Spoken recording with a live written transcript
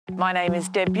My name is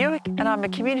Deb Bewick and I'm a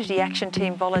Community Action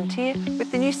Team volunteer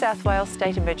with the New South Wales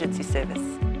State Emergency Service.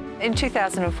 In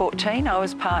 2014 I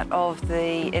was part of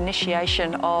the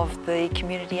initiation of the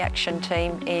Community Action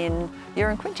Team in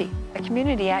Quinte. A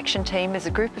Community Action Team is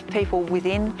a group of people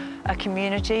within a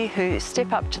community who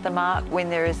step up to the mark when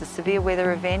there is a severe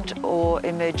weather event or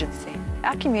emergency.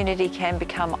 Our community can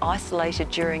become isolated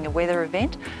during a weather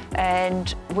event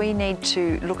and we need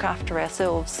to look after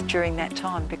ourselves during that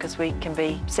time because we can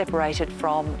be separated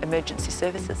from emergency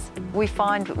services. We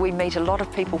find we meet a lot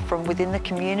of people from within the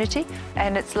community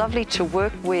and it's lovely to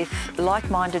work with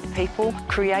like-minded people,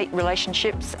 create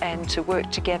relationships and to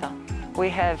work together. We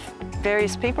have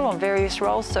various people on various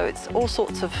roles, so it's all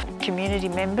sorts of community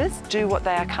members do what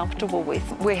they are comfortable with.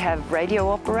 We have radio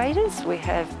operators, we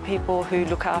have people who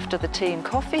look after the tea and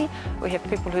coffee, we have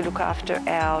people who look after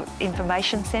our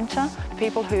information centre,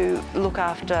 people who look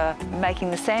after making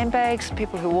the sandbags,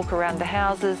 people who walk around the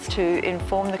houses to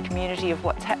inform the community of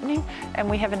what's happening, and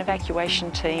we have an evacuation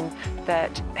team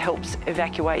that helps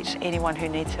evacuate anyone who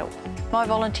needs help. My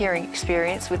volunteering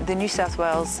experience with the New South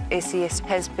Wales SES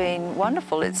has been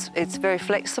wonderful. It's very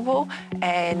flexible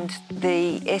and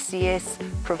the SES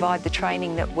provide the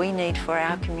training that we need for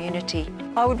our community.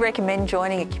 I would recommend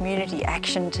joining a community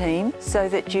action team so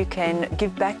that you can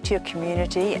give back to your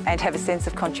community and have a sense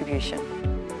of contribution.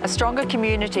 A stronger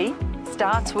community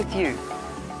starts with you.